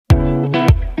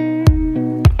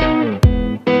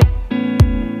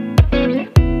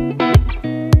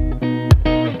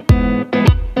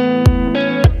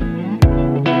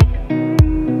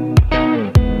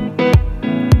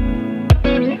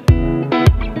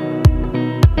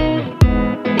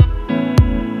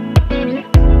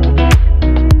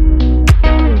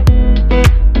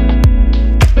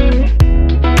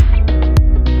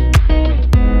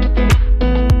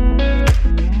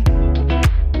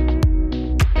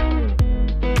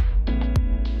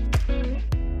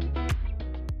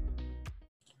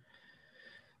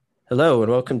Hello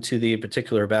and welcome to the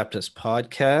Particular Baptist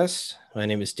Podcast. My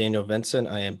name is Daniel Vincent.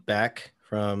 I am back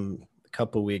from a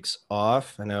couple weeks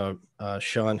off. I know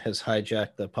Sean has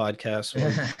hijacked the podcast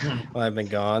while I've been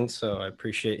gone, so I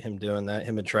appreciate him doing that,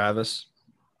 him and Travis.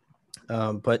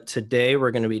 But today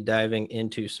we're going to be diving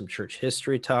into some church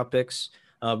history topics.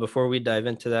 Before we dive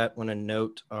into that, I want to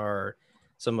note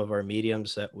some of our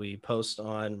mediums that we post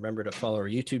on. Remember to follow our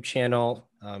YouTube channel.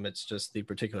 It's just The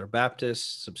Particular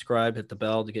Baptist. Subscribe, hit the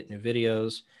bell to get new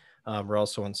videos. We're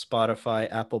also on Spotify,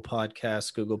 Apple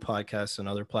Podcasts, Google Podcasts, and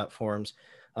other platforms.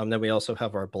 Then we also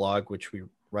have our blog, which we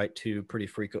write to pretty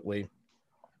frequently.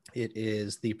 It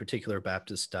is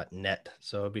theparticularbaptist.net.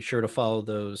 So be sure to follow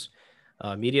those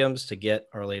mediums to get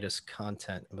our latest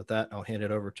content. And with that, I'll hand it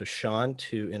over to Sean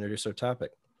to introduce our topic.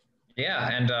 Yeah,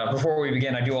 and before we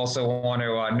begin, I do also want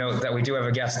to note that we do have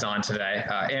a guest on today,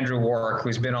 Andrew Warwick,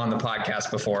 who's been on the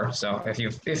podcast before. So if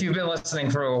you've been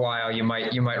listening for a while, you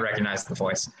might recognize the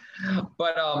voice.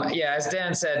 But yeah, as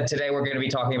Dan said, today we're going to be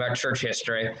talking about church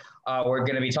history. We're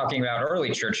going to be talking about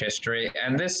early church history,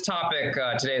 and this topic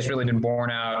today has really been born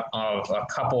out of a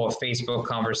couple of Facebook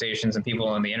conversations and people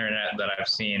on the internet that I've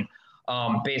seen,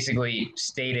 basically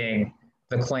stating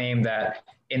the claim that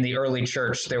in the early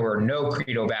church, there were no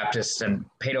credo Baptists, and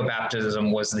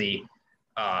paedobaptism was the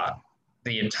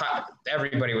entire,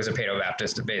 everybody was a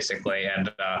paedobaptist basically.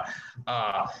 And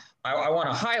I want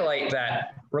to highlight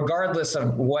that regardless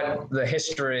of what the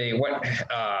history,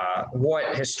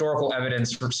 what historical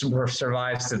evidence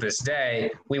survives to this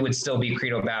day, we would still be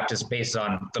credo Baptist based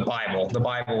on the Bible. The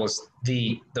Bible was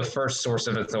the first source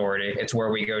of authority. It's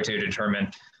where we go to determine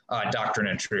doctrine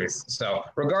and truth. So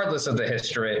regardless of the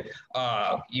history,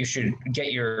 you should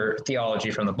get your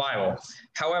theology from the Bible.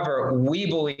 However, we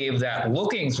believe that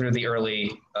looking through the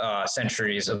early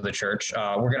centuries of the church,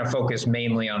 we're going to focus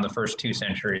mainly on the first 2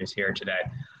 centuries here today,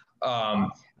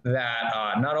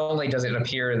 that not only does it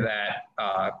appear that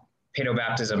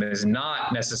paedobaptism is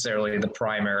not necessarily the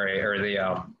primary or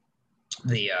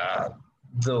the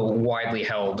widely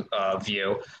held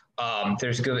view,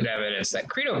 there's good evidence that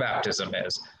credo baptism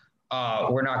is.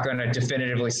 We're not going to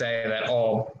definitively say that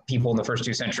all people in the first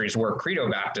 2 centuries were credo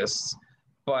Baptists,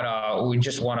 but we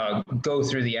just want to go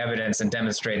through the evidence and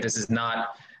demonstrate this is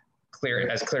not clear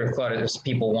cut as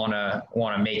people want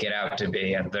to make it out to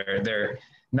be, and they're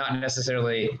not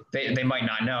necessarily, they might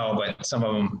not know, but some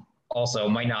of them also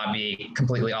might not be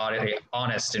completely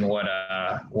honest in what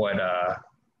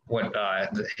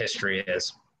the history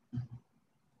is.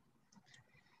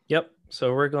 Yep.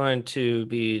 So we're going to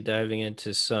be diving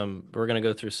into we're going to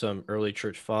go through some early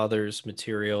church fathers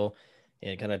material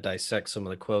and kind of dissect some of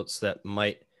the quotes that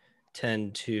might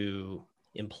tend to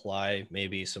imply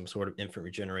maybe some sort of infant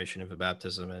regeneration, infant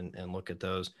baptism, and look at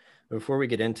those. But before we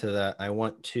get into that, I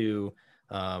want to,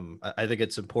 I think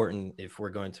it's important if we're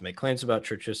going to make claims about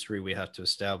church history, we have to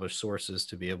establish sources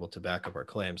to be able to back up our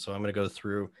claims. So I'm going to go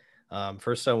through,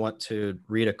 first I want to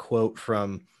read a quote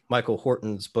from Michael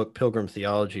Horton's book, Pilgrim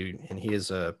Theology, and he is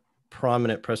a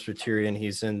prominent Presbyterian.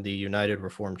 He's in the United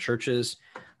Reformed Churches,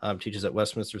 teaches at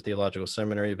Westminster Theological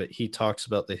Seminary, but he talks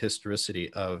about the historicity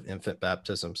of infant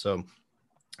baptism. So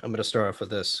I'm going to start off with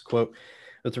this quote.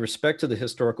 With respect to the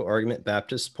historical argument,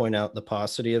 Baptists point out the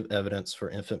paucity of evidence for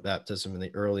infant baptism in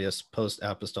the earliest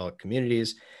post-apostolic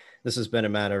communities. This has been a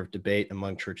matter of debate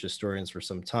among church historians for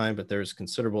some time, but there is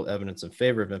considerable evidence in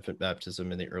favor of infant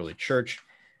baptism in the early church.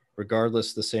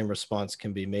 Regardless, the same response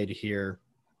can be made here.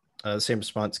 The same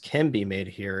response can be made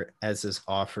here as is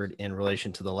offered in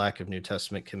relation to the lack of New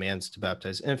Testament commands to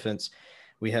baptize infants.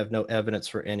 We have no evidence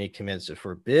for any commands to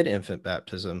forbid infant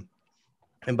baptism.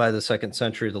 And by the 2nd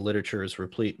century, the literature is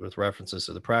replete with references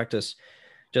to the practice.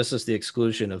 Just as the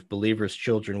exclusion of believers'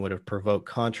 children would have provoked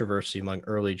controversy among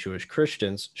early Jewish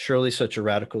Christians, surely such a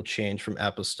radical change from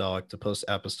apostolic to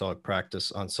post-apostolic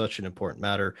practice on such an important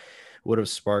matter would have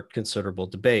sparked considerable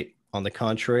debate. On the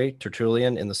contrary,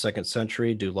 Tertullian in the 2nd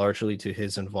century, due largely to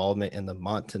his involvement in the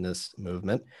Montanist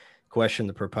movement, questioned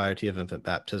the propriety of infant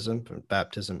baptism,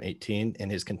 Baptism 18, and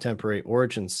his contemporary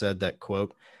Origen said that,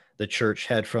 quote, the church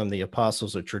had from the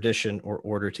apostles a tradition or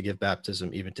order to give baptism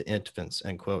even to infants,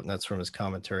 end quote, and that's from his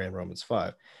commentary on Romans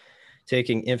 5.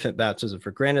 Taking infant baptism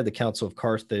for granted, the Council of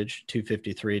Carthage,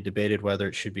 253, debated whether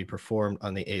it should be performed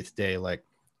on the 8th day like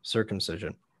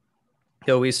circumcision.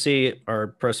 We see our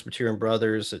Presbyterian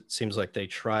brothers, it seems like they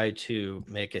try to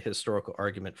make a historical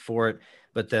argument for it,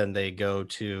 but then they go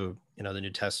to, the New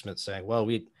Testament saying, well,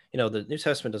 the New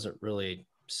Testament doesn't really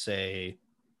say,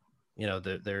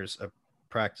 that there's a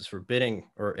practice forbidding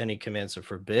or any commands to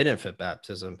forbid infant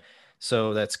baptism.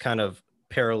 So that's kind of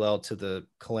parallel to the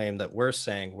claim that we're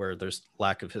saying where there's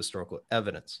lack of historical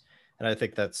evidence. And I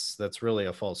think that's really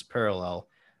a false parallel,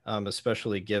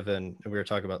 especially given, and we were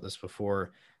talking about this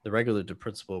before, the regulative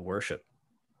principle of worship.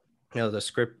 The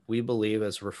script, we believe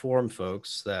as Reformed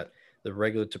folks that the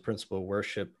regulative principle of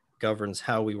worship governs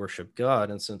how we worship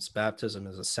God. And since baptism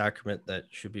is a sacrament that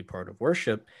should be part of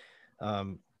worship,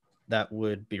 that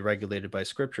would be regulated by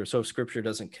Scripture. So if Scripture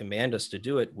doesn't command us to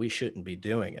do it, we shouldn't be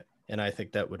doing it. And I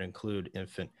think that would include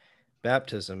infant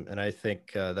baptism. And I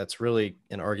think that's really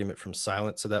an argument from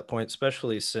silence at that point,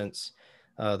 especially since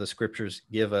the Scriptures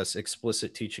give us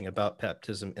explicit teaching about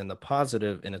baptism in the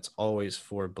positive, and it's always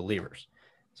for believers.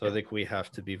 So I think we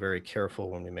have to be very careful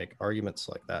when we make arguments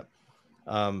like that.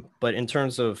 But in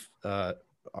terms of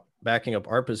backing up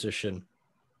our position,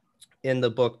 in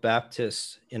the book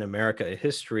Baptists in America, a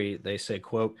History, they say,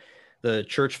 quote, "The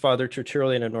church father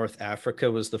Tertullian of North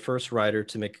Africa was the first writer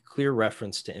to make a clear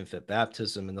reference to infant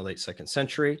baptism in the late 2nd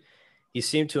century. He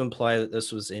seemed to imply that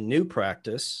this was a new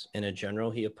practice, and in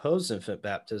general, he opposed infant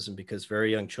baptism because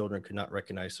very young children could not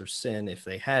recognize their sin if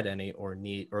they had any or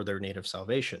their need of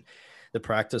salvation. The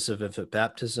practice of infant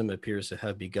baptism appears to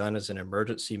have begun as an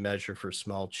emergency measure for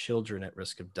small children at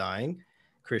risk of dying.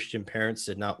 Christian parents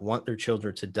did not want their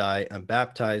children to die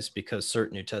unbaptized because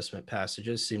certain New Testament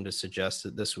passages seem to suggest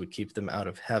that this would keep them out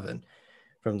of heaven.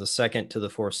 From the 2nd to the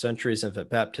 4th centuries, infant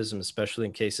baptism, especially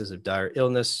in cases of dire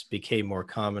illness, became more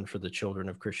common for the children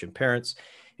of Christian parents.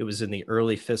 It was in the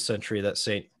early 5th century that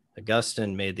St.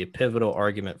 Augustine made the pivotal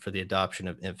argument for the adoption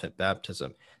of infant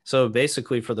baptism." So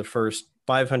basically, for the first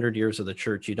 500 years of the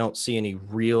church, you don't see any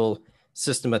real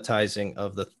systematizing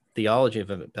of the theology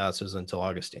of infant baptism until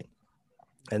Augustine.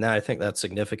 And I think that's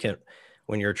significant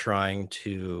when you're trying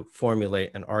to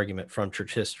formulate an argument from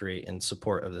church history in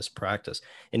support of this practice.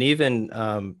 And even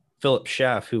Philip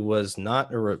Schaff, who was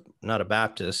not a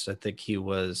Baptist, I think he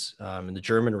was in the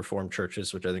German Reformed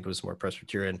churches, which I think was more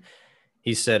Presbyterian,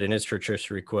 he said in his church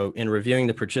history, quote, "In reviewing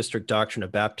the patristic doctrine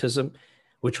of baptism,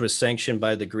 which was sanctioned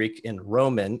by the Greek and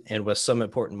Roman, and with some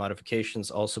important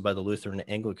modifications also by the Lutheran and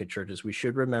Anglican churches, we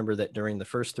should remember that during the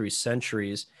first 3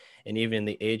 centuries, and even in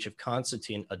the age of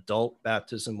Constantine, adult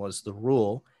baptism was the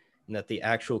rule, and that the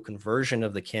actual conversion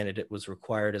of the candidate was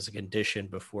required as a condition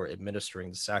before administering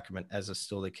the sacrament, as is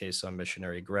still the case on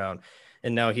missionary ground."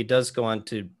 And now he does go on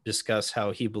to discuss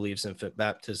how he believes infant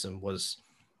baptism was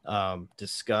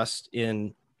discussed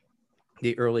in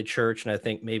the early church, and I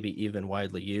think maybe even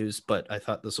widely used. But I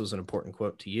thought this was an important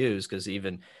quote to use because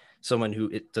even someone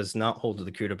who does not hold to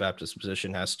the Credo Baptist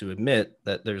position has to admit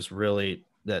that there's really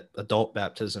that adult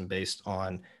baptism based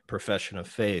on profession of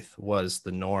faith was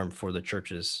the norm for the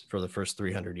churches for the first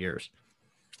 300 years.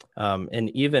 And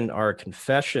even our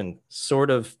confession sort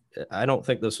of, I don't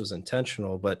think this was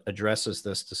intentional, but addresses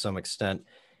this to some extent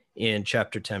in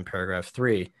chapter 10, paragraph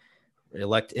 3.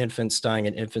 "Elect infants dying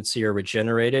in infancy are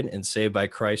regenerated and saved by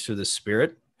Christ through the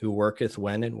Spirit, who worketh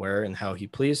when and where and how he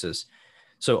pleases.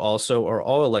 So also are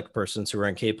all elect persons who are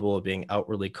incapable of being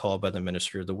outwardly called by the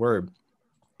ministry of the word."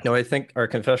 Now, I think our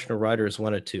confessional writers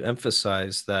wanted to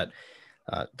emphasize that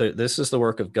this is the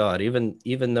work of God.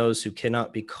 Even those who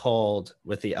cannot be called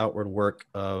with the outward work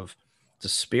of the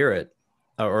Spirit,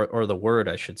 or the word,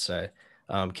 I should say,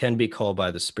 can be called by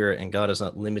the Spirit, and God is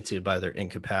not limited by their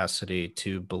incapacity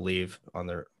to believe on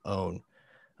their own.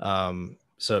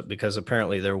 So because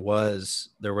apparently there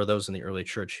were those in the early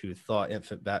church who thought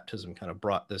infant baptism kind of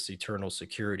brought this eternal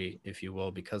security, if you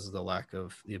will, because of the lack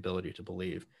of the ability to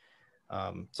believe.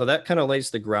 So that kind of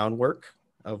lays the groundwork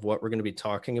of what we're going to be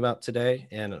talking about today.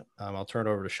 And I'll turn it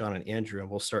over to Sean and Andrew, and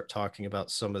we'll start talking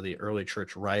about some of the early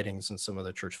church writings and some of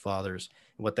the church fathers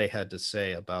and what they had to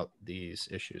say about these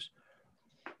issues.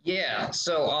 Yeah,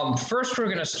 so first we're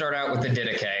going to start out with the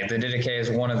Didache. The Didache is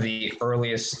one of the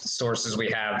earliest sources we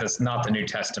have that's not the New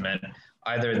Testament.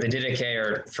 Either the Didache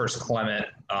or First Clement,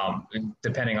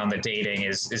 depending on the dating,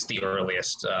 is the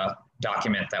earliest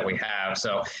document that we have.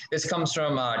 So this comes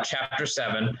from chapter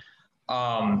 7.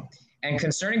 "And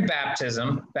concerning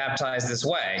baptism, baptize this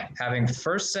way, having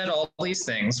first said all these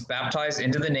things, baptize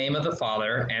into the name of the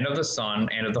Father and of the Son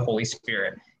and of the Holy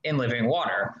Spirit in living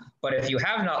water. But if you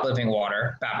have not living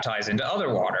water, baptize into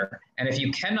other water. And if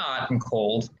you cannot, in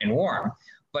cold, in warm.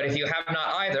 But if you have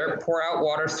not either, pour out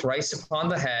water thrice upon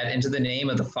the head into the name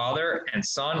of the Father and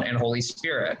Son and Holy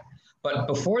Spirit. But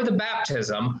before the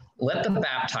baptism, let the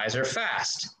baptizer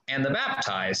fast, and the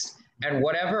baptized, and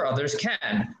whatever others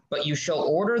can. But you shall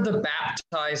order the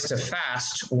baptized to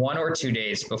fast 1 or 2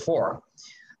 days before."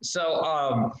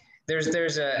 So there's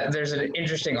an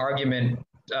interesting argument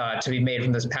to be made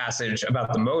from this passage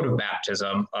about the mode of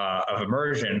baptism, of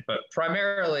immersion, but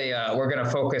primarily we're going to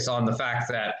focus on the fact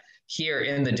that here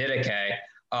in the Didache,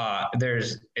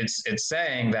 it's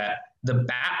saying that the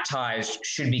baptized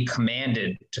should be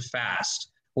commanded to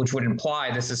fast, which would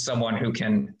imply this is someone who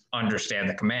can understand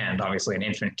the command. Obviously, an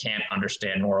infant can't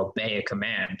understand nor obey a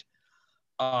command,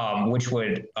 which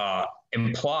would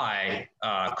imply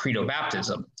credo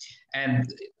baptism.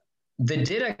 And the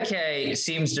Didache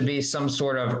seems to be some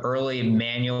sort of early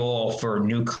manual for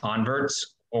new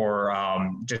converts or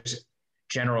just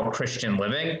general Christian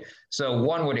living. So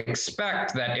one would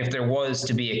expect that if there was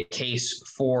to be a case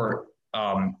for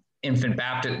infant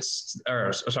Baptists,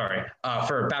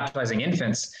 for baptizing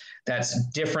infants, that's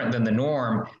different than the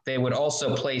norm, they would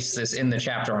also place this in the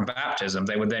chapter on baptism.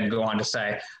 They would then go on to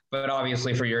say, but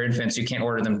obviously for your infants, you can't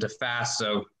order them to fast,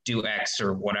 so do X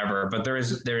or whatever. But there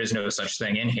is no such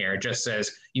thing in here. It just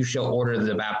says you shall order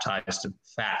the baptized to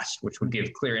fast, which would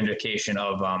give clear indication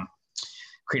of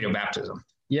credo baptism.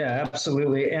 Yeah,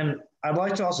 absolutely. And I'd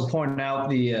like to also point out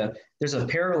there's a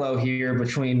parallel here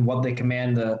between what they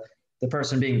command the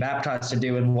person being baptized to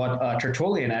do and what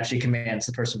Tertullian actually commands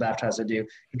the person baptized to do.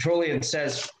 Tertullian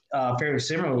says fairly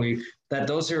similarly that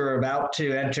those who are about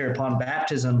to enter upon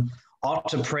baptism ought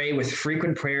to pray with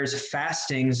frequent prayers,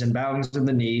 fastings, and bowings of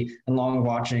the knee, and long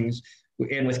watchings,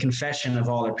 and with confession of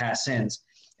all their past sins.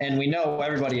 And we know,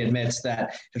 everybody admits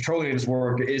that Tertullian's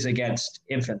work is against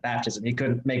infant baptism. He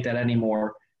couldn't make that any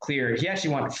more clear. He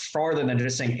actually went farther than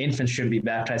just saying infants should be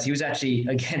baptized. He was actually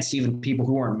against even people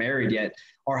who weren't married yet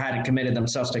or hadn't committed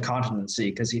themselves to continency,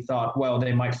 because he thought, well,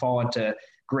 they might fall into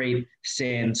great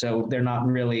sin, so they're not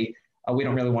really, we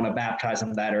don't really want to baptize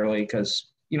them that early,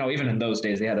 because, even in those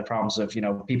days, they had the problems of,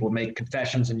 people make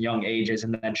confessions in young ages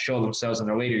and then show themselves in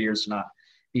their later years to not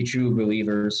be true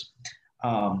believers.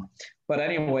 But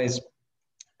anyways,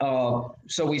 so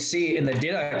we see in the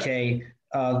Didache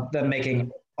them making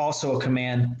also a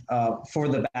command for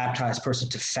the baptized person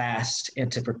to fast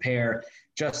and to prepare,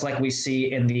 just like we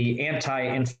see in the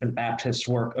anti-infant Baptist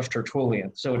work of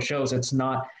Tertullian. So it shows it's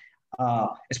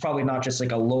probably not just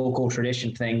like a local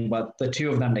tradition thing, but the two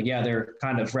of them together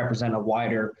kind of represent a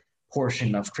wider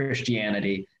portion of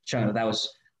Christianity, showing that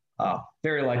was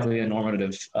very likely a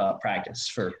normative practice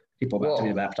for people about to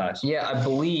be baptized. Yeah, I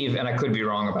believe, and I could be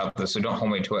wrong about this, so don't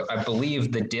hold me to it. I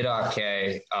believe the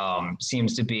Didache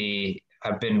seems to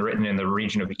have been written in the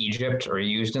region of Egypt, or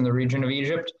used in the region of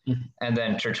Egypt. Mm-hmm. And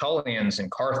then Tertullian's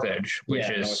in Carthage, which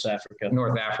is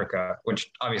North Africa, which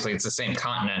obviously it's the same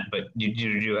continent, but you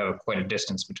do have quite a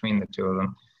distance between the two of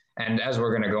them. And as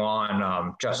we're going to go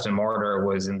on, Justin Martyr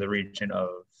was in the region of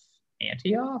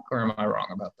Antioch, or am I wrong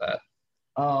about that?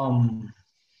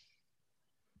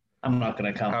 I'm not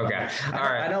going to comment. Okay. All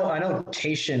right. I know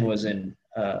Tatian was in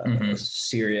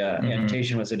Syria, and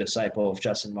Tatian was a disciple of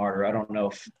Justin Martyr. I don't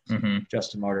know if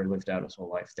Justin Martyr lived out his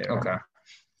whole life there. Okay.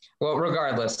 Well,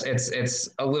 regardless, it's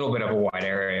a little bit of a wide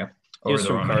area. He was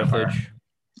from Carthage.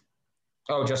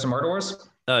 Oh, Justin Martyr was?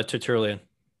 Tertullian.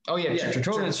 Oh, yeah.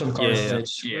 Tertullian's from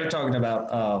Carthage. Yeah. We're talking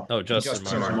about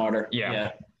Justin Martyr.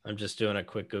 Yeah. I'm just doing a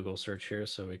quick Google search here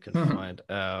so we can find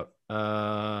out.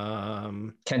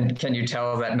 Can you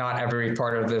tell that not every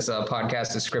part of this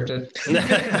podcast is scripted?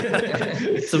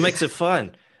 So it makes it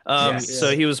fun.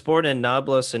 So he was born in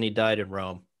Nablus and he died in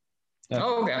Rome.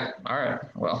 Oh, okay. All right.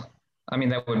 Well, I mean,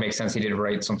 that would make sense. He did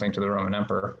write something to the Roman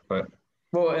emperor, but.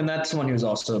 Well, and that's when he was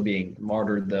also being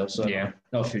martyred, though. So yeah. I don't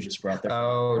know if he just brought that.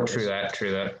 Oh, true that.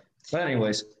 But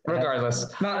anyways, regardless,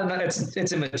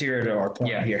 it's immaterial to our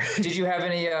point here. Did you have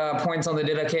any points on the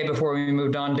Didache before we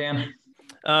moved on, Dan?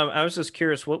 I was just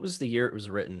curious, what was the year it was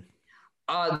written?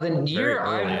 The year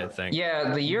I think.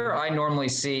 Yeah, the year I normally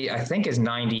see, I think, is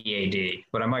 90 AD,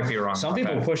 but I might be wrong. Some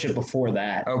people push it before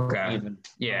that. Okay. Even.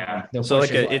 Yeah. So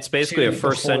it's basically a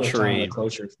first century.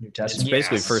 New Testament. It's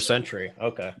basically first century.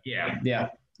 Okay. Yeah.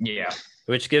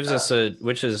 Which gives us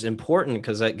which is important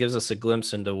because that gives us a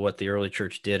glimpse into what the early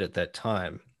church did at that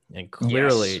time. And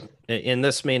clearly, and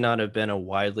this may not have been a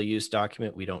widely used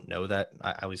document. We don't know that.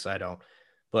 At least I don't.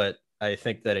 But I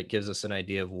think that it gives us an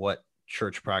idea of what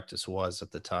church practice was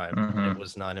at the time. It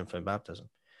was not infant baptism.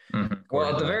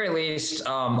 Well, at the very least,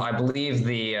 I believe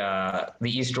the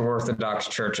Eastern Orthodox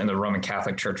Church and the Roman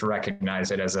Catholic Church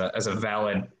recognize it as a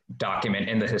valid document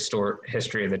in the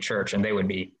history of the church, and they would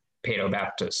be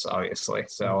Paedobaptists, obviously.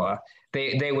 So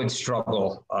they would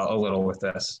struggle a little with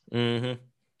this. Moving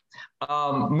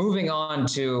on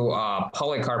to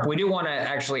Polycarp, we do want to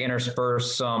actually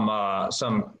intersperse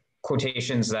some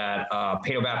quotations that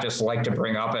Paedobaptists like to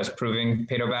bring up as proving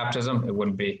paedobaptism. It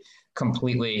wouldn't be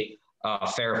completely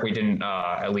fair if we didn't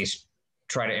at least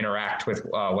try to interact with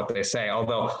what they say.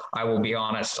 Although I will be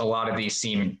honest, a lot of these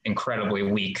seem incredibly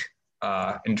weak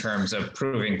in terms of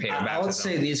proving paedobaptism. I would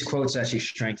say these quotes actually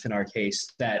strengthen our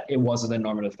case that it wasn't the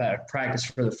normative practice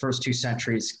for the first 2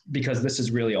 centuries, because this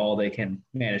is really all they can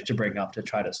manage to bring up to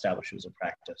try to establish it as a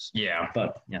practice. Yeah.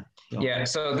 But yeah. Yeah.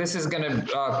 So this is going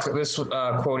to, this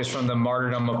quote is from the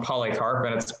Martyrdom of Polycarp,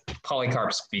 and it's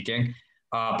Polycarp speaking.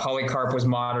 Polycarp was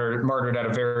martyred at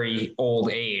a very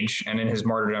old age. And in his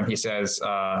martyrdom, he says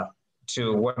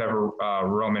to whatever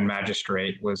Roman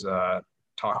magistrate was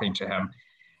talking to him,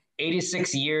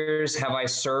 86 years have I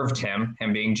served him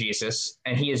being Jesus,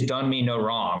 and he has done me no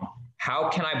wrong. How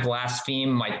can I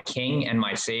blaspheme my King and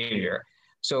my Savior?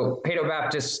 So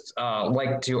Paedobaptists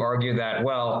like to argue that,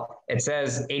 well, it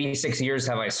says 86 years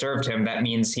have I served him. That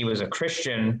means he was a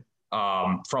Christian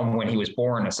from when he was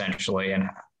born, essentially. And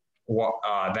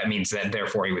that means that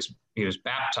therefore he was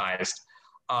baptized.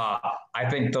 I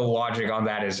think the logic on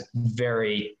that is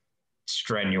very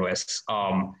strenuous.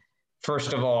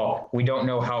 First of all, we don't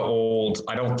know how old,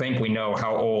 I don't think we know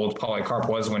how old Polycarp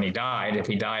was when he died. If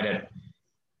he died at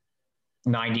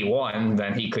 91,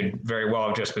 then he could very well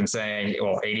have just been saying,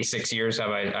 well, 86 years have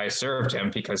I served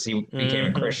him, because he became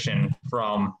a Christian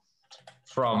from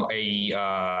a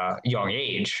young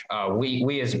age.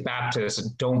 We as Baptists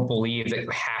don't believe that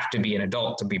you have to be an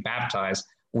adult to be baptized.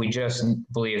 We just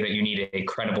believe that you need a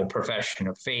credible profession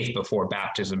of faith before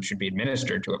baptism should be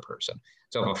administered to a person.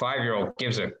 So if a 5-year-old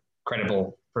gives a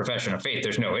credible profession of faith,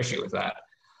 there's no issue with that.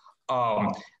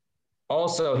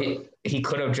 Also, he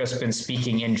could have just been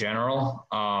speaking in general,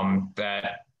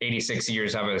 that 86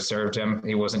 years have I served him.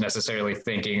 He wasn't necessarily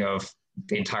thinking of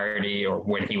the entirety or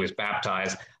when he was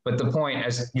baptized. But the point,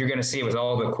 as you're going to see with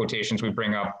all the quotations we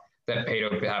bring up that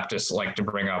Paedobaptists like to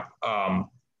bring up,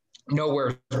 nowhere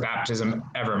is baptism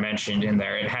ever mentioned in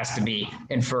there. It has to be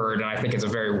inferred, and I think it's a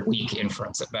very weak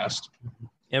inference at best.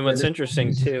 And what's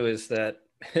interesting too is that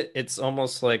it's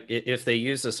almost like if they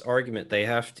use this argument, they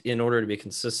have to, in order to be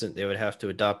consistent, they would have to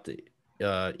adopt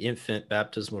the infant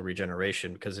baptismal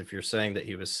regeneration, because if you're saying that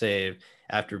he was saved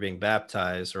after being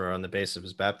baptized or on the basis of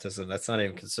his baptism, that's not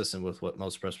even consistent with what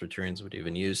most Presbyterians would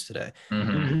even use today.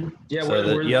 Yeah,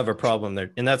 so you have a problem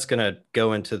there, and that's going to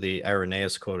go into the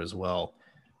Irenaeus quote as well.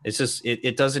 It's just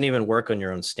it doesn't even work on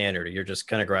your own standard. You're just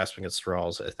kind of grasping at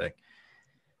straws, I think.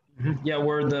 Yeah,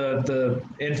 were the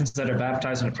infants that are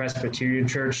baptized in a Presbyterian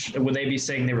church, would they be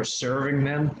saying they were serving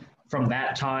them from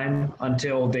that time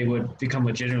until they would become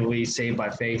legitimately saved by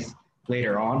faith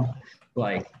later on?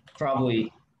 Like,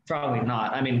 probably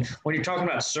not. I mean, when you're talking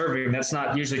about serving, that's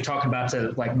not usually talking about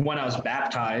to like when I was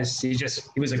baptized. He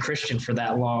was a Christian for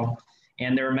that long.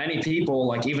 And there are many people,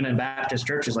 like even in Baptist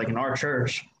churches, like in our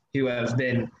church, who have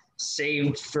been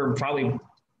saved for probably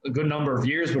a good number of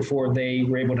years before they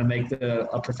were able to make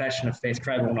a profession of faith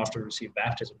credible enough to receive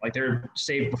baptism. Like they're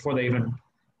saved before they even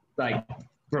like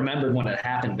remembered when it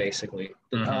happened, basically.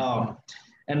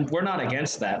 And we're not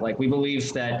against that. Like we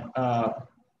believe that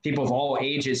people of all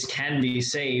ages can be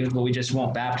saved, but we just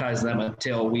won't baptize them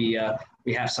until we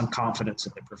have some confidence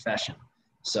in the profession.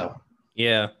 So.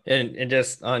 Yeah, and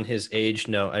just on his age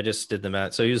note, I just did the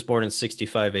math. So he was born in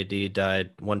 65 AD, died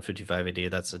 155 AD.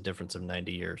 That's a difference of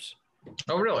 90 years.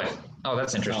 Oh, really? Oh,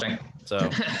 that's interesting. So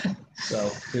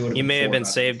he may have been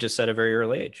saved just at a very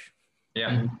early age.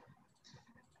 Yeah.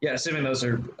 Yeah, assuming those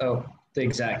are the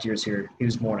exact years here he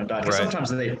was born and died. Right.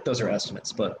 Sometimes those are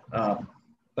estimates, but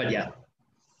yeah.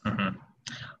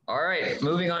 All right,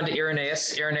 moving on to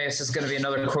Irenaeus. Irenaeus is going to be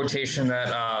another quotation that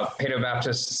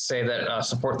Paedobaptists say that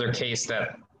support their case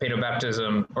that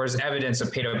paedobaptism, or is evidence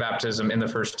of paedobaptism in the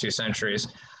first 2 centuries.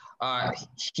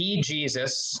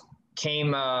 Jesus,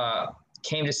 came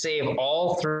to save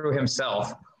all through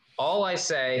himself. All I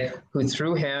say, who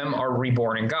through him are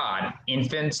reborn in God,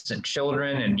 infants and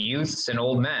children and youths and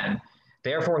old men.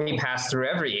 Therefore he passed through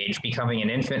every age, becoming an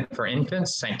infant for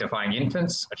infants, sanctifying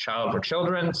infants, a child for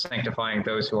children, sanctifying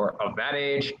those who are of that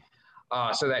age,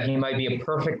 so that he might be a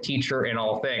perfect teacher in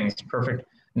all things, perfect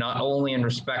not only in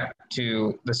respect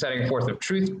to the setting forth of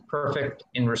truth, perfect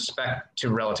in respect to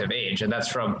relative age. And that's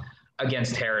from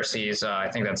Against Heresies. I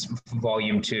think that's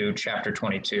volume 2, chapter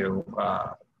 22,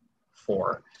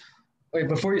 4. Wait,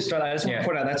 before you start, I just want to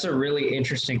point out that's a really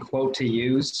interesting quote to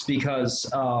use, because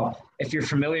if you're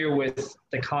familiar with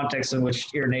the context in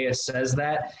which Irenaeus says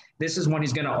that, this is when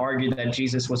he's going to argue that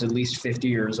Jesus was at least 50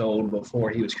 years old before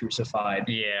he was crucified.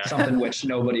 Yeah. Something which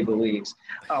nobody believes.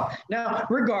 Now,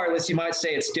 regardless, you might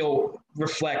say it still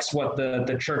reflects what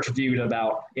the church viewed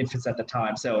about infants at the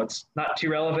time. So it's not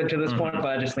too relevant to this point, but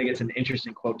I just think it's an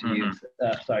interesting quote to use.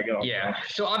 Sorry, go on. Yeah.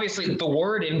 So obviously the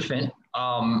word infant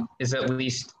is at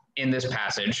least in this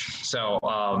passage. So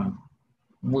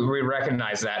we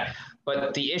recognize that.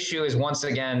 But the issue is, once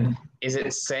again, is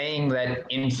it saying that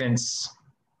infants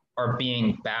are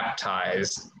being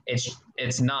baptized?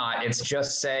 It's not. It's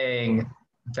just saying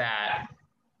that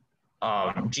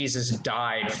Jesus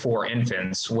died for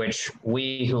infants, which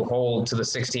we who hold to the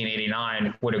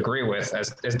 1689 would agree with,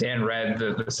 as Dan read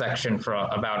the section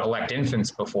about elect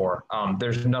infants before.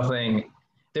 There's nothing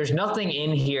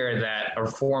in here that a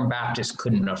Reformed Baptist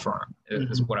couldn't affirm,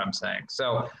 is what I'm saying.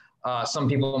 So some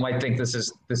people might think this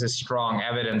is strong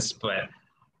evidence, but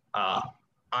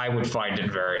I would find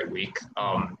it very weak.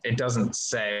 It doesn't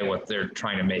say what they're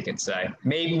trying to make it say.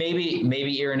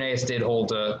 Maybe Irenaeus did hold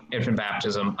to infant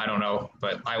baptism. I don't know,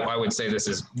 but I would say this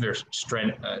is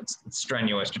it's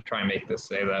strenuous to try and make this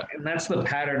say that. And that's the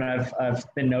pattern I've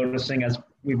been noticing as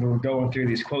we were going through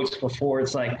these quotes before.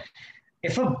 It's like,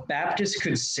 if a Baptist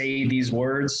could say these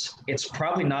words, it's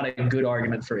probably not a good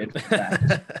argument for infant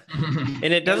baptism.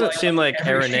 And it doesn't seem like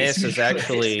Irenaeus is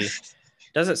actually...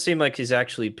 Doesn't seem like he's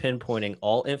actually pinpointing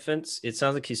all infants. It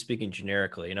sounds like he's speaking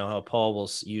generically. You know how Paul will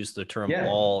use the term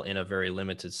all in a very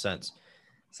limited sense.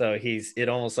 So it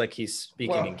almost like he's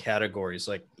speaking in categories,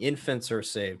 like infants are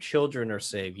saved, children are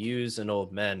saved, youths and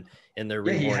old men in their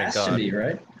reborn in God. To be,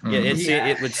 right? Yeah,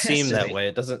 it would seem that way.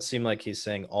 It doesn't seem like he's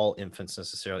saying all infants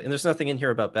necessarily. And there's nothing in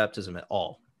here about baptism at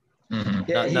all. Mm-hmm.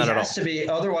 Yeah, not at all. To be.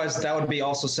 Otherwise, that would be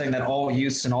also saying that all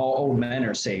youths and all old men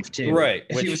are saved too. Right.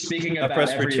 If he was speaking about a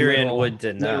Presbyterian would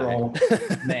deny.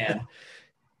 Man,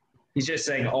 he's just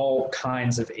saying all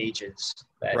kinds of ages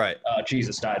that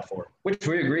Jesus died for, which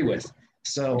we agree with.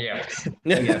 So yeah.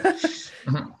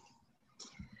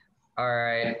 All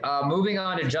right. Moving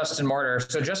on to Justin Martyr.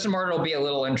 So Justin Martyr will be a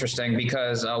little interesting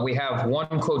because we have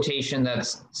one quotation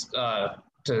that's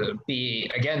to be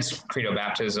against credo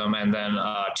baptism, and then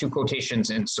two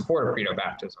quotations in support of credo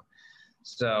baptism.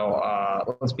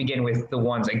 So let's begin with the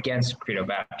ones against credo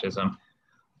baptism.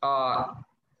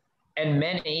 And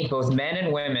many, both men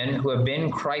and women, who have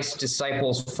been Christ's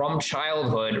disciples from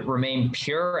childhood remain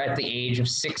pure at the age of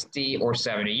 60 or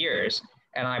 70 years.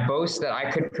 And I boast that I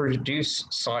could produce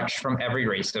such from every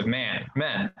race of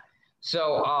men.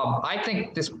 So I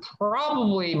think this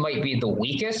probably might be the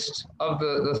weakest of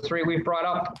the three we've brought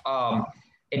up.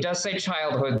 It does say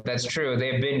childhood, that's true.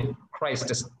 They've been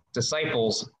Christ's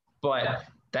disciples, but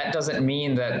that doesn't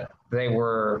mean that they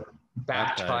were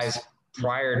baptized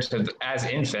prior to as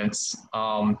infants.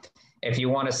 If you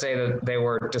want to say that they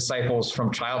were disciples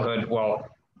from childhood, well,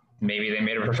 maybe they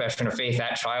made a profession of faith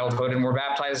at childhood and were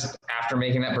baptized after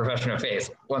making that profession of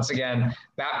faith. Once again,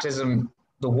 baptism,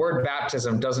 the word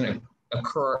baptism doesn't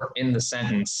occur in the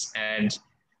sentence, and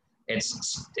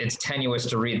it's tenuous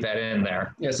to read that in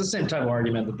there. Yeah, it's the same type of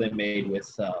argument that they made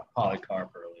with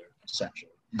Polycarp earlier,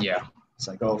 essentially. Yeah. It's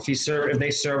like, oh, if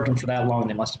they served him for that long,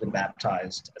 they must have been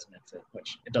baptized as an infant,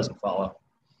 which it doesn't follow.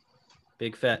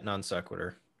 Big fat non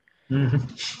sequitur.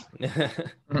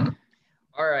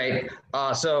 All right.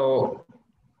 So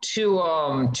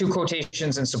two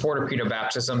quotations in support of credo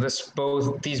baptism.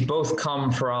 These both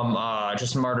come from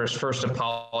Justin Martyr's First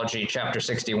Apology, chapter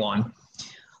 61.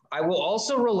 I will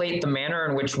also relate the manner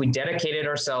in which we dedicated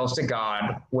ourselves to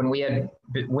God when we had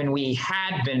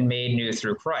been made new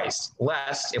through Christ,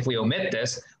 lest, if we omit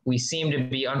this, we seem to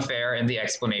be unfair in the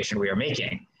explanation we are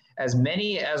making. As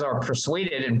many as are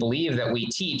persuaded and believe that we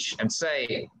teach and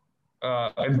say,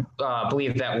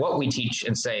 believe that what we teach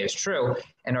and say is true,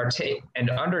 and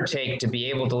undertake to be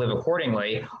able to live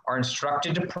accordingly, are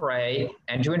instructed to pray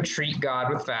and to entreat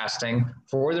God with fasting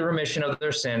for the remission of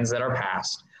their sins that are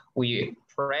past. We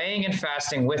praying and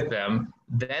fasting with them,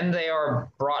 then they are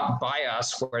brought by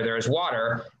us where there is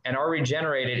water, and are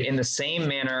regenerated in the same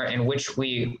manner in which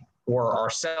we were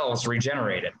ourselves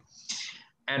regenerated.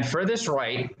 And for this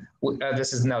right,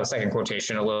 this is now the second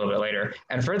quotation a little bit later,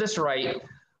 and for this right,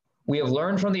 we have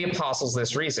learned from the apostles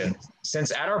this reason.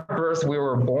 Since at our birth we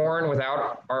were born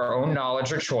without our own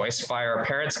knowledge or choice, by our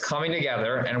parents coming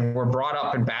together, and were brought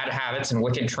up in bad habits and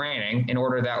wicked training, in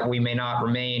order that we may not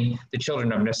remain the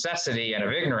children of necessity and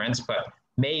of ignorance, but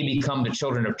may become the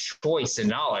children of choice and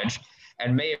knowledge,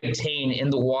 and may obtain in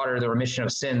the water the remission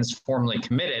of sins formerly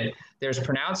committed, there's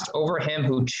pronounced over him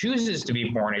who chooses to be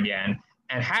born again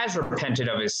and has repented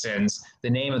of his sins, the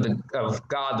name of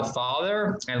God the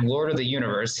Father and Lord of the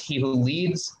universe, he who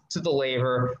leads to the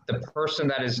laver, the person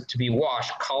that is to be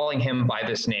washed, calling him by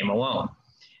this name alone.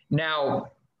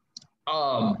 Now,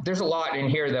 there's a lot in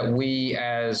here that we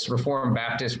as Reformed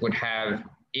Baptists would have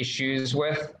issues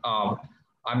with.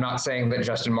 I'm not saying that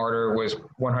Justin Martyr was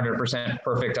 100%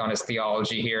 perfect on his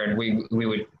theology here, and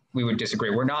we would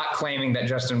disagree. We're not claiming that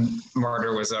Justin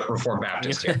Martyr was a Reformed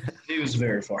Baptist here. He was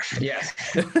very far. Yes.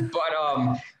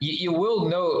 But you will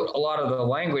note a lot of the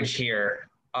language here.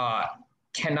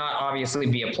 cannot obviously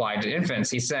be applied to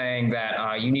infants. He's saying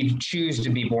that you need to choose to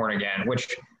be born again,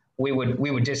 which we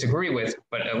would disagree with,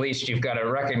 but at least you've got to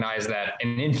recognize that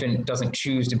an infant doesn't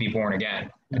choose to be born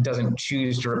again. It doesn't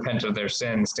choose to repent of their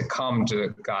sins, to come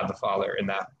to God the Father in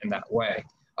that way.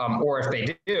 Or if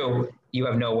they do, you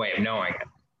have no way of knowing it.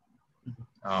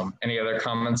 Any other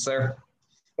comments there?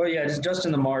 Well, yeah,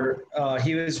 Justin the Martyr,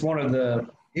 he's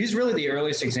really the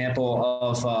earliest example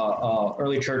of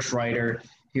early church writer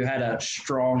who had a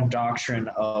strong doctrine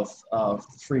of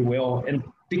free will. And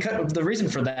because the reason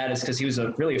for that is because he was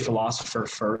really a philosopher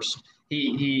first.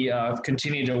 He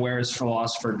continued to wear his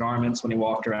philosopher garments when he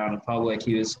walked around in public.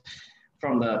 He was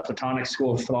from the Platonic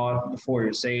school of thought before he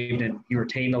was saved, and he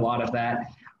retained a lot of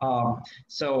that.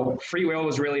 So free will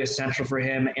was really essential for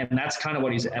him, and that's kind of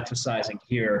what he's emphasizing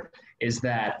here, is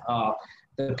that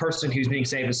the person who's being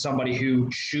saved is somebody who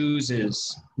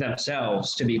chooses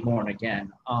themselves to be born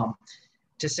again.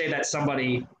 To say that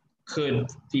somebody could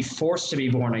be forced to be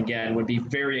born again would be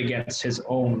very against his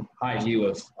own high view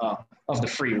of the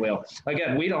free will.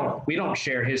 Again, we don't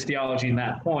share his theology in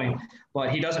that point, but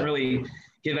he doesn't really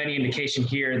give any indication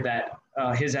here that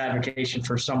his advocacy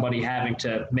for somebody having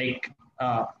to make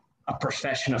a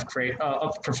profession of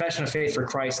faith for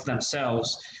Christ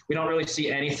themselves. We don't really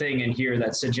see anything in here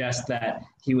that suggests that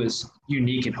he was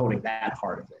unique in holding that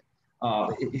part of it.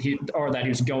 Or that he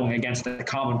was going against the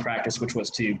common practice, which was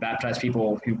to baptize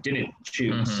people who didn't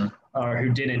choose or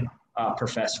who didn't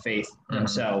profess faith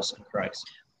themselves in Christ.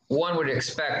 One would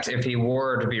expect, if he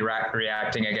were to be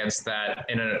reacting against that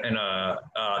in an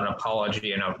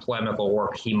apology, in a polemical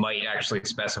work, he might actually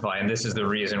specify, and this is the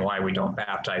reason why we don't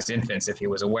baptize infants, if he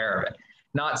was aware of it.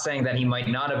 Not saying that he might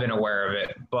not have been aware of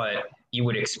it, but you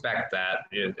would expect that.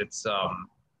 It's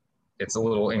a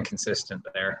little inconsistent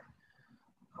there.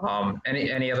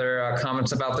 Any other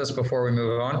comments about this before we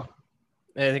move on?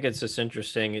 I think it's just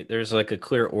interesting. There's like a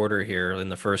clear order here in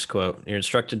the first quote. You're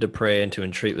instructed to pray and to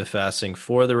entreat with fasting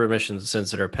for the remission of the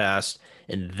sins that are past,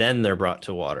 and then they're brought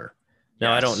to water.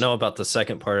 Now, yes. I don't know about the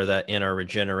second part of that, and are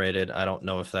regenerated. I don't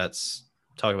know if that's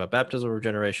talking about baptism or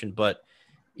regeneration, but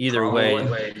either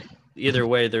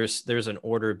way, there's an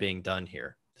order being done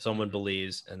here. Someone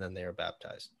believes, and then they are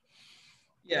baptized.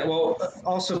 Yeah, well,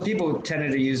 also people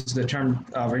tended to use the term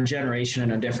regeneration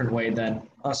in a different way than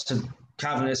us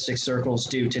Calvinistic circles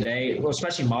do today, well,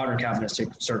 especially modern Calvinistic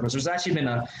circles. There's actually been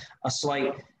a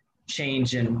slight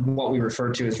change in what we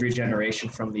refer to as regeneration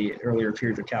from the earlier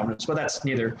period of Calvinism, but that's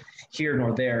neither here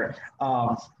nor there.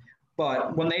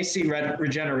 But when they see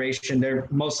regeneration, they're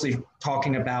mostly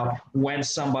talking about when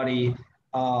somebody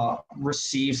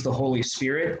receives the Holy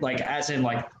Spirit, as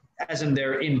in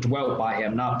they're indwelt by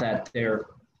him, not that they're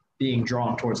being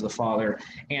drawn towards the Father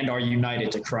and are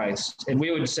united to Christ. And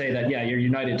we would say that, yeah, you're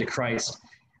united to Christ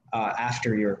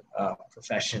after your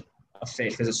profession of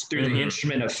faith, because it's through the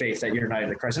instrument of faith that you're united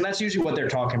to Christ. And that's usually what they're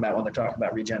talking about when they're talking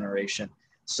about regeneration.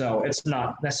 So it's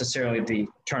not necessarily the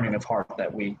turning of heart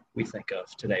that we think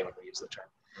of today when we use the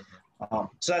term.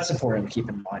 So that's important to keep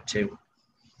in mind too.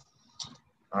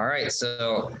 All right,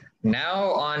 so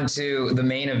now on to the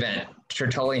main event,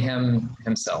 Tertullian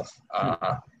himself.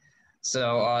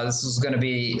 So this is going to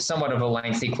be somewhat of a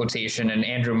lengthy quotation, and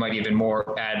Andrew might even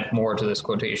add more to this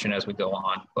quotation as we go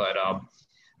on. But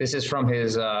this is from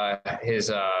his it's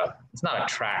not a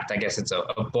tract, I guess it's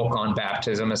a book on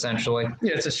baptism, essentially.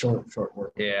 Yeah, it's a short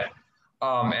work. Yeah,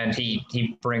 and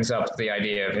he brings up the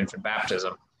idea of infant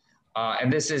baptism.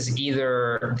 And this is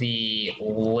either the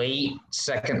late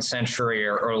 2nd century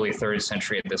or early 3rd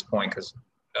century at this point, because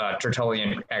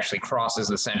Tertullian actually crosses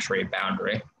the century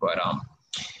boundary. But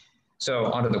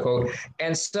so onto the quote.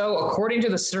 And so according to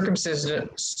the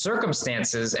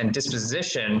circumstances and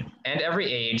disposition and every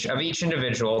age of each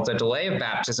individual, the delay of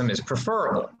baptism is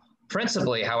preferable,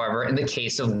 principally, however, in the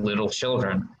case of little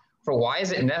children. For why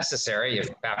is it necessary, if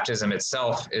baptism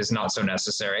itself is not so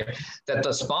necessary, that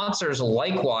the sponsors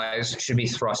likewise should be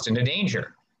thrust into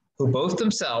danger, who both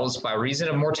themselves, by reason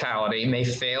of mortality, may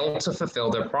fail to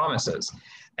fulfill their promises,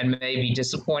 and may be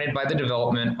disappointed by the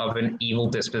development of an evil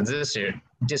disposition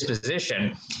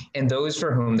in those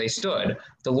for whom they stood.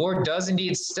 The Lord does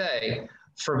indeed say,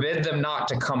 forbid them not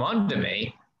to come unto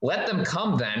me. Let them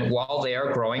come then while they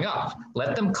are growing up.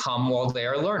 Let them come while they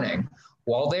are learning.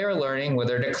 While they are learning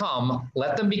whether to come,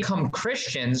 let them become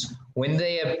Christians when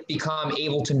they have become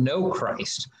able to know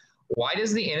Christ. Why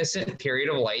does the innocent period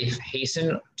of life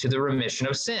hasten to the remission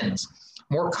of sins?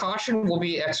 More caution will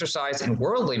be exercised in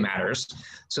worldly matters,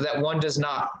 so that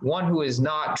one who is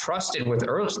not trusted with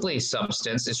earthly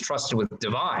substance is trusted with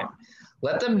divine.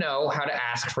 Let them know how to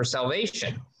ask for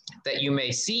salvation, that you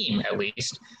may seem, at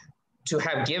least, to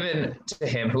have given to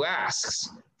him who asks.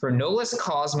 For no less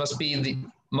cause must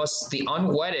the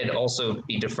unwedded also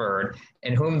be deferred,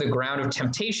 in whom the ground of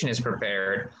temptation is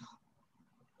prepared,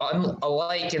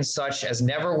 alike in such as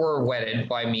never were wedded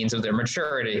by means of their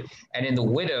maturity, and in the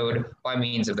widowed by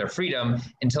means of their freedom,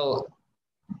 until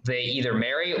they either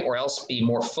marry or else be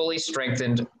more fully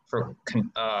strengthened for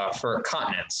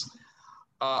continence.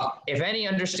 If any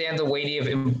understand the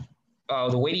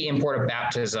weighty import of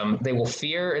baptism, they will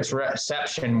fear its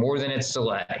reception more than its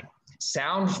delay.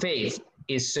 Sound faith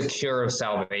is secure of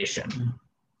salvation.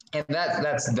 And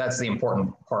that's the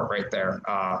important part right there.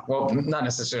 Well, not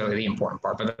necessarily the important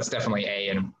part, but that's definitely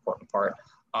an important part.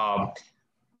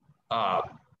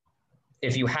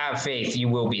 If you have faith, you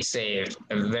will be saved.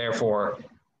 And therefore,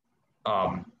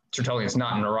 Tertullian is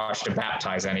not in a rush to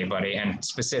baptize anybody, and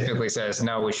specifically says,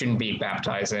 no, we shouldn't be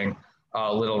baptizing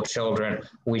little children.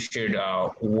 We should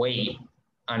wait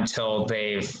until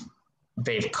they've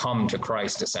come to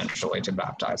Christ, essentially, to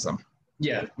baptize them.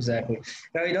 Yeah, exactly.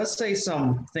 Now, he does say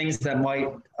some things that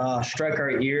might strike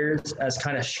our ears as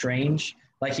kind of strange.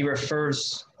 Like he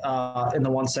refers in the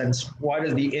one sentence, why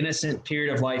does the innocent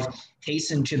period of life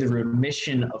hasten to the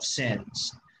remission of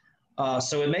sins?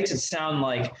 So it makes it sound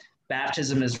like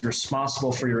baptism is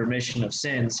responsible for your remission of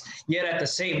sins. Yet at the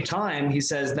same time, he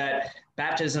says that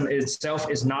baptism itself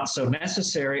is not so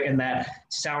necessary, and that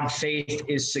sound faith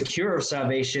is secure of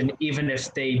salvation, even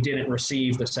if they didn't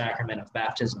receive the sacrament of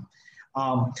baptism.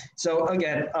 So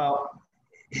again,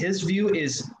 his view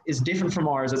is different from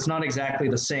ours. It's not exactly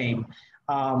the same.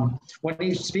 When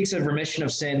he speaks of remission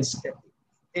of sins,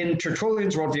 in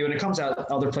Tertullian's worldview, and it comes out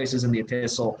other places in the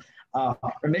epistle,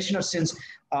 remission of sins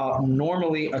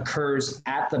normally occurs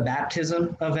at the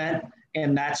baptism event,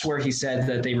 and that's where he said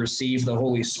that they receive the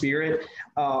Holy Spirit.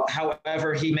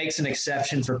 However, he makes an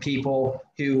exception for people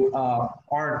who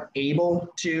aren't able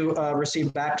to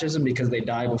receive baptism because they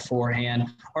die beforehand,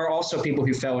 or also people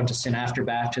who fell into sin after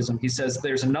baptism. He says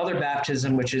there's another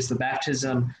baptism, which is the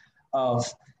baptism of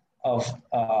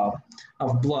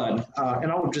blood. And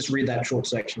I'll just read that short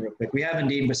section real quick. We have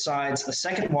indeed, besides a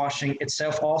second washing,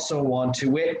 itself also one, to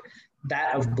wit,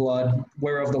 that of blood,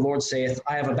 whereof the Lord saith,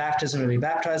 I have a baptism to be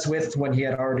baptized with, when he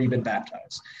had already been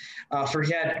baptized. For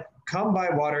he had come by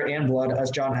water and blood,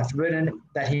 as John hath written,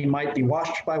 that he might be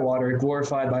washed by water,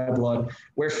 glorified by blood.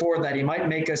 Wherefore, that he might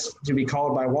make us to be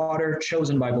called by water,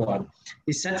 chosen by blood.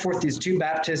 He sent forth these two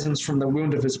baptisms from the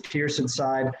wound of his pierced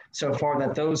side, so far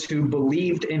that those who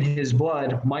believed in his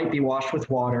blood might be washed with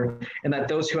water, and that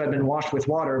those who had been washed with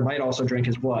water might also drink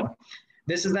his blood.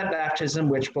 This is that baptism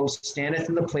which both standeth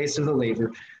in the place of the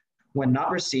laver when not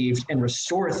received, and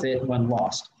restoreth it when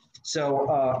lost.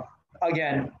 So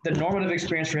again, the normative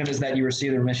experience for him is that you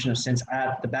receive the remission of sins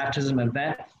at the baptism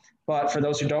event. But for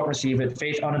those who don't receive it,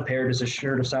 faith unimpaired is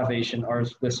assured of salvation, or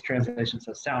as this translation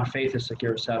says, sound faith is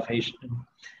secure of salvation.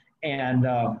 And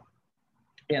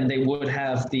they would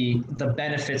have the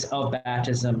benefits of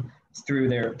baptism through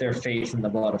their faith in the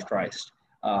blood of Christ,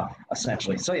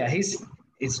 essentially. So yeah,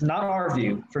 it's not our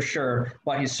view for sure,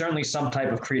 but he's certainly some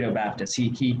type of credo Baptist.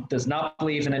 He does not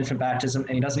believe in infant baptism,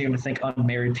 and he doesn't even think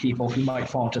unmarried people who might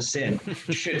fall into sin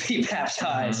should be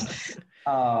baptized.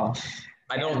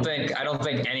 I don't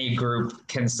think any group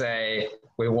can say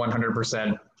with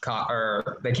 100%,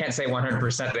 or they can't say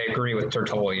 100% they agree with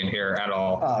Tertullian here at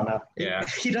all. Oh no, yeah,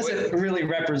 he doesn't really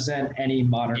represent any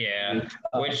modern. Yeah,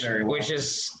 which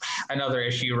is another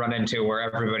issue you run into, where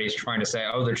everybody's trying to say,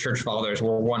 oh, the church fathers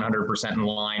were 100% in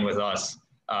line with us.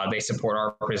 They support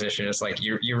our position. It's like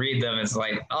you read them, it's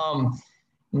like,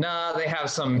 nah, they have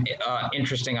some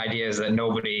interesting ideas that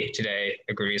nobody today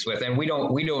agrees with, and we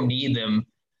don't need them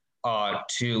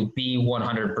to be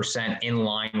 100% in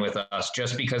line with us.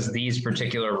 Just because these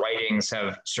particular writings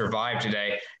have survived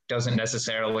today doesn't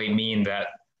necessarily mean that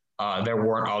there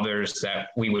weren't others that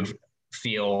we would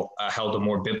feel held a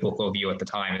more biblical view at the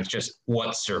time. It's just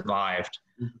what survived.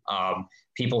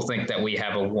 People think that we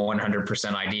have a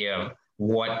 100% idea of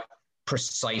what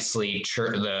precisely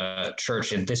the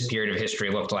church in this period of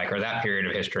history looked like, or that period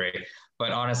of history.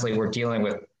 But honestly, we're dealing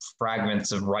with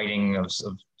fragments of writing of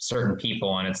certain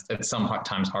people, and it's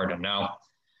sometimes hard to know.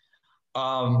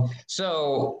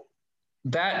 So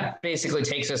that basically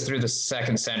takes us through the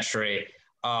 2nd century.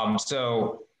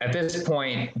 So at this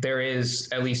point, there is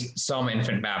at least some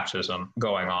infant baptism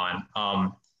going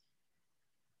on.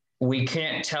 We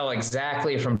can't tell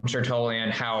exactly from Tertullian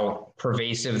how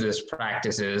pervasive this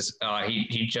practice is.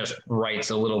 He just writes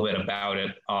a little bit about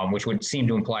it, which would seem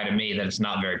to imply to me that it's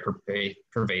not very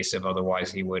pervasive.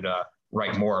 Otherwise, he would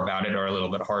write more about it, or a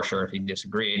little bit harsher if he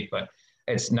disagreed. But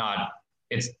it's not.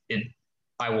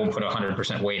 I won't put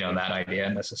 100% weight on that idea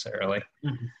necessarily.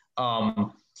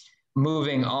 Mhm.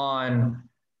 Moving on,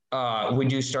 we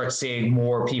do start seeing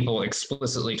more people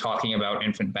explicitly talking about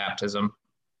infant baptism.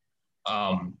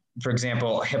 For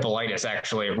example, Hippolytus,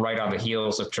 actually right on the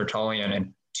heels of Tertullian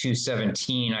in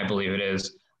 217, I believe it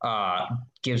is,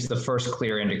 gives the first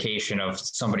clear indication of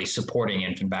somebody supporting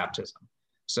infant baptism.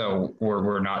 So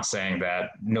we're not saying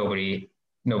that nobody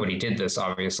did this,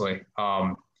 obviously.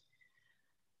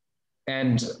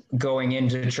 And going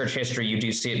into church history, you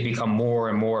do see it become more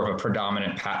and more of a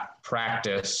predominant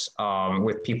practice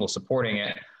with people supporting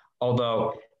it,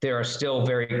 although there are still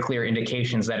very clear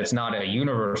indications that it's not a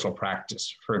universal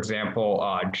practice. For example,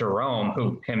 Jerome,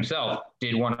 who himself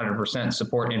did 100%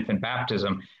 support infant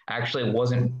baptism, actually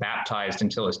wasn't baptized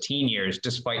until his teen years,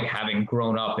 despite having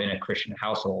grown up in a Christian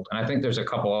household. And I think there's a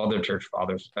couple other church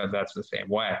fathers that's the same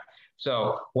way.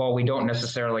 So while we don't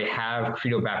necessarily have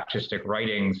credo-baptistic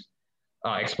writings,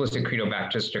 explicit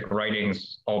credo-baptistic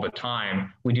writings all the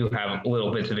time, we do have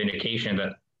little bits of indication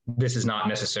that this is not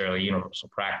necessarily universal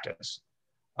practice.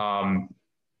 I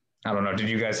don't know. Did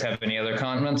you guys have any other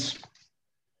comments?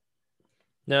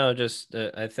 No, just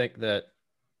I think that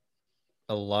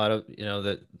a lot of,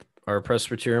 that our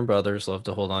Presbyterian brothers love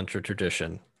to hold on to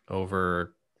tradition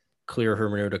over clear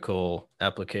hermeneutical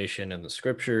application in the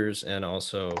scriptures, and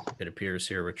also it appears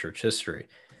here with church history.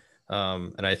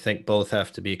 And I think both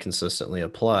have to be consistently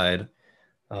applied.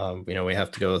 We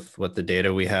have to go with what the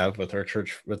data we have with our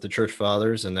church, with the church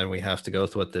fathers, and then we have to go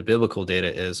with what the biblical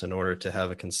data is in order to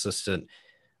have a consistent,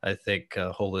 I think,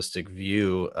 holistic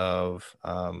view of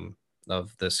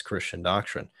this Christian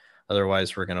doctrine.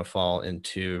 Otherwise, we're going to fall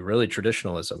into really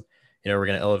traditionalism. We're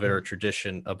going to elevate our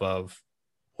tradition above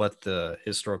what the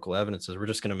historical evidence is. We're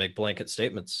just going to make blanket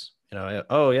statements.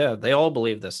 Oh yeah, they all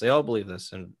believe this. They all believe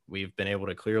this, and we've been able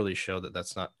to clearly show that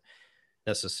that's not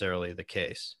necessarily the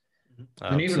case.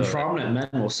 And even prominent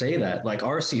men will say that. Like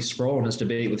R.C. Sproul in his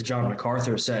debate with John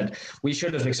MacArthur said, we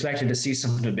should have expected to see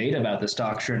some debate about this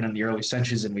doctrine in the early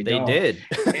centuries, and they did.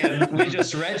 And we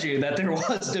just read you that there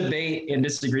was debate and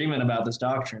disagreement about this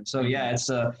doctrine. So yeah, it's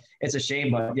a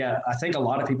shame, but yeah, I think a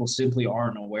lot of people simply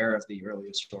aren't aware of the early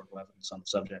historical evidence on the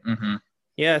subject. Mm-hmm.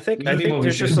 Yeah, I think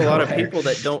there's just a lot of people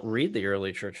that don't read the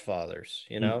early church fathers.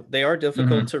 They are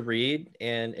difficult to read,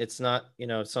 and it's not,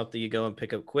 something you go and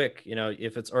pick up quick.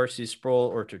 If it's R.C. Sproul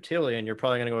or Tertullian, you're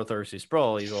probably going to go with R.C.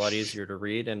 Sproul. He's a lot easier to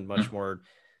read and much more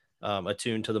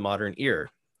attuned to the modern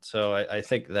ear. So I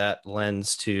think that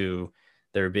lends to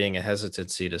there being a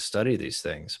hesitancy to study these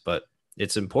things, but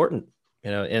it's important,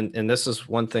 and this is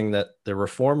one thing that the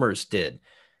reformers did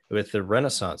with the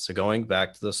Renaissance. So going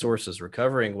back to the sources,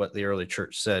 recovering what the early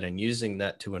church said and using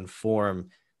that to inform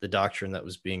the doctrine that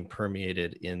was being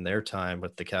permeated in their time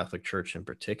with the Catholic Church in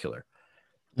particular.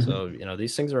 So,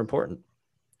 these things are important.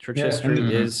 Church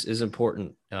history is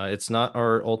important. It's not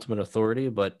our ultimate authority,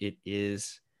 but it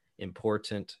is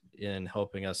important in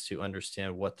helping us to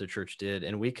understand what the church did.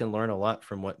 And we can learn a lot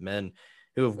from what men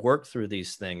who have worked through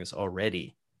these things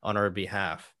already on our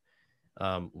behalf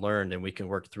learned, and we can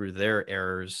work through their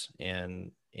errors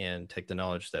and take the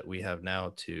knowledge that we have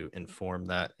now to inform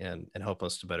that and help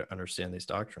us to better understand these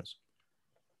doctrines.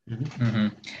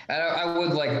 And I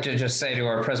would like to just say to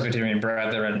our Presbyterian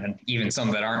brethren, and even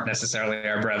some that aren't necessarily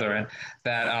our brethren,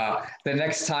 that the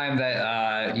next time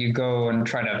that you go and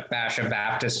try to bash a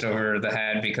Baptist over the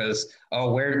head because,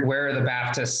 where are the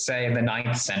Baptists, say, in the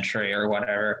 9th century or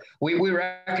whatever, we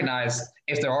recognize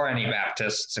if there are any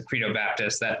Baptists, credo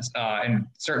Baptists, that in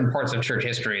certain parts of church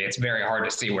history, it's very hard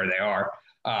to see where they are,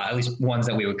 at least ones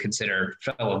that we would consider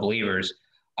fellow believers,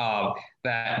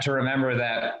 that to remember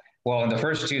that, well, in the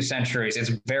first 2 centuries, it's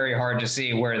very hard to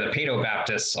see where the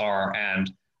Paedo-Baptists are.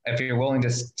 And if you're willing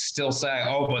to still say,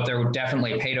 but there were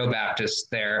definitely Paedo-Baptists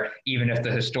there, even if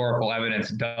the historical evidence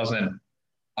doesn't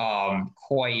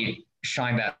quite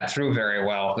shine that through very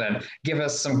well, then give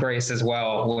us some grace as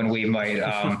well when we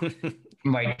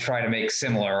might try to make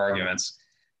similar arguments.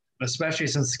 Especially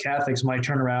since Catholics might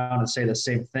turn around and say the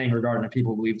same thing regarding the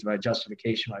people believed by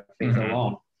justification by faith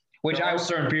alone. Which I was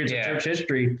certain periods of church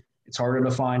history, it's harder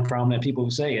to find prominent people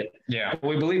who say it. Yeah. But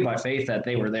we believe by faith that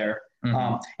they were there.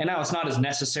 And now it's not as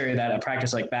necessary that a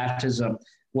practice like baptism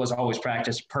was always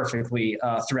practiced perfectly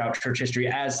throughout church history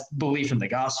as belief in the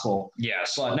gospel.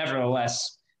 Yes. But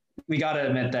nevertheless, we got to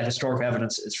admit that historical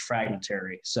evidence is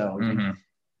fragmentary. So you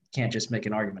can't just make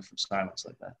an argument from silence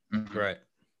like that. Right.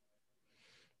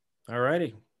 All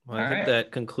righty. Well, I think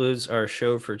that concludes our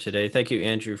show for today. Thank you,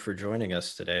 Andrew, for joining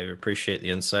us today. We appreciate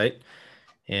the insight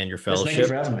and your fellowship. Yes, thank you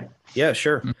for having me. Yeah,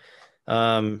 sure.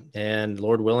 And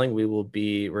Lord willing,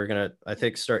 we're going to, I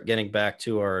think, start getting back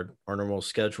to our normal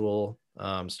schedule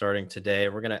starting today.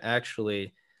 We're going to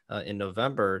actually, in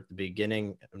November, the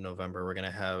beginning of November, we're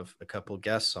going to have a couple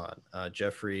guests on.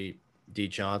 Jeffrey D.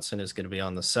 Johnson is going to be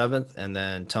on the 7th, and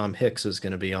then Tom Hicks is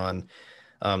going to be on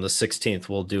the 16th.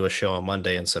 We'll do a show on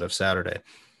Monday instead of Saturday.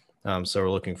 So we're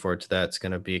looking forward to that. It's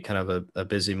going to be kind of a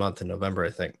busy month in November,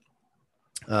 I think.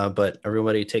 But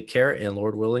everybody take care, and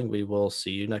Lord willing, we will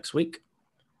see you next week.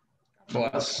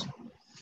 Bless.